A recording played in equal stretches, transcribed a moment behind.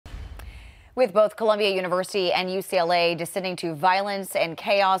With both Columbia University and UCLA descending to violence and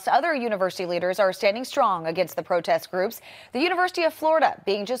chaos, other university leaders are standing strong against the protest groups. The University of Florida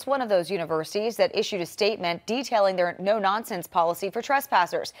being just one of those universities that issued a statement detailing their no-nonsense policy for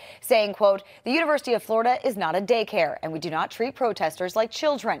trespassers, saying, quote, "The University of Florida is not a daycare, and we do not treat protesters like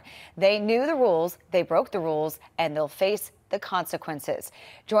children. They knew the rules, they broke the rules, and they'll face the consequences."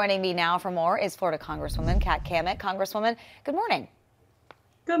 Joining me now for more is Florida Congresswoman Cammack. Congresswoman, good morning.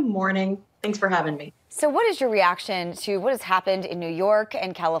 Good morning. Thanks for having me. So what is your reaction to what has happened in New York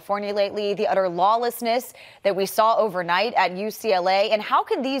and California lately, the utter lawlessness that we saw overnight at UCLA, and how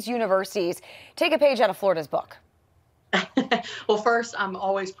can these universities take a page out of Florida's book? Well, first, I'm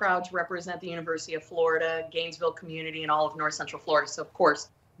always proud to represent the University of Florida, Gainesville community, and all of North Central Florida. So, of course,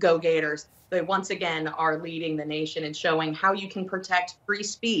 go Gators. They once again are leading the nation and showing how you can protect free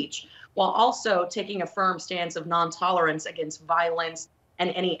speech while also taking a firm stance of non-tolerance against violence and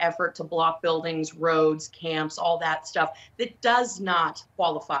any effort to block buildings, roads, camps, all that stuff that does not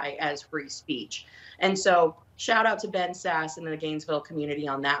qualify as free speech. And so shout out to Ben Sass and the Gainesville community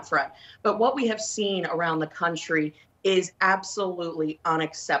on that front. But what we have seen around the country is absolutely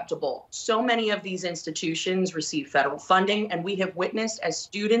unacceptable. So many of these institutions receive federal funding, and we have witnessed as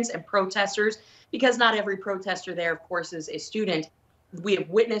students and protesters, because not every protester there, of course, is a student, we have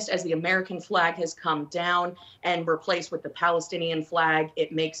witnessed as the American flag has come down and replaced with the Palestinian flag.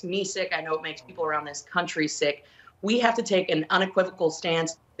 It makes me sick. I know it makes people around this country sick. We have to take an unequivocal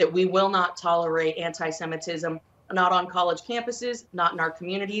stance that we will not tolerate anti-Semitism, not on college campuses, not in our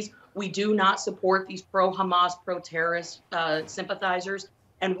communities. We do not support these pro-Hamas, pro-terrorist sympathizers.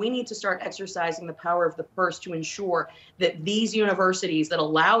 And we need to start exercising the power of the purse to ensure that these universities that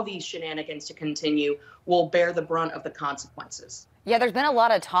allow these shenanigans to continue will bear the brunt of the consequences. Yeah, there's been a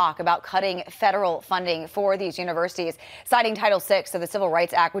lot of talk about cutting federal funding for these universities, citing Title VI of the Civil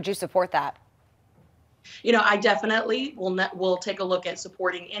Rights Act. Would you support that? You know, I definitely will take a look at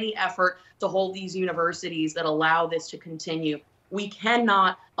supporting any effort to hold these universities that allow this to continue. We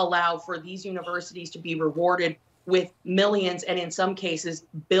cannot allow for these universities to be rewarded with millions and in some cases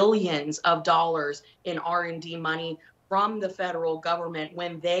billions of dollars in R&D money from the federal government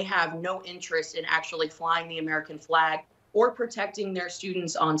when they have no interest in actually flying the American flag or protecting their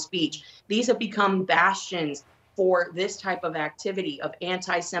students on speech. These have become bastions for this type of activity, of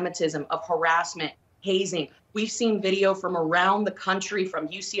anti-Semitism, of harassment, hazing. We've seen video from around the country, from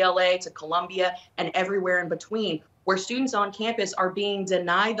UCLA to Columbia and everywhere in between, where students on campus are being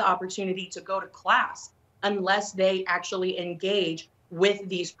denied the opportunity to go to class unless they actually engage with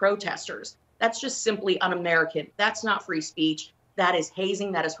these protesters. That's just simply un-American. That's not free speech. That is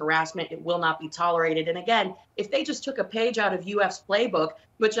hazing. That is harassment. It will not be tolerated. And again, if they just took a page out of UF's playbook,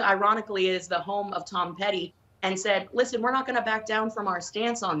 which ironically is the home of Tom Petty, and said, listen, we're not going to back down from our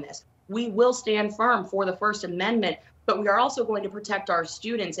stance on this. We will stand firm for the First Amendment, but we are also going to protect our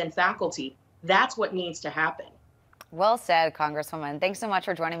students and faculty. That's what needs to happen. Well said, Congresswoman. Thanks so much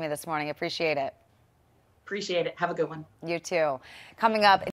for joining me this morning. Appreciate it. Appreciate it. Have a good one. You too. Coming up.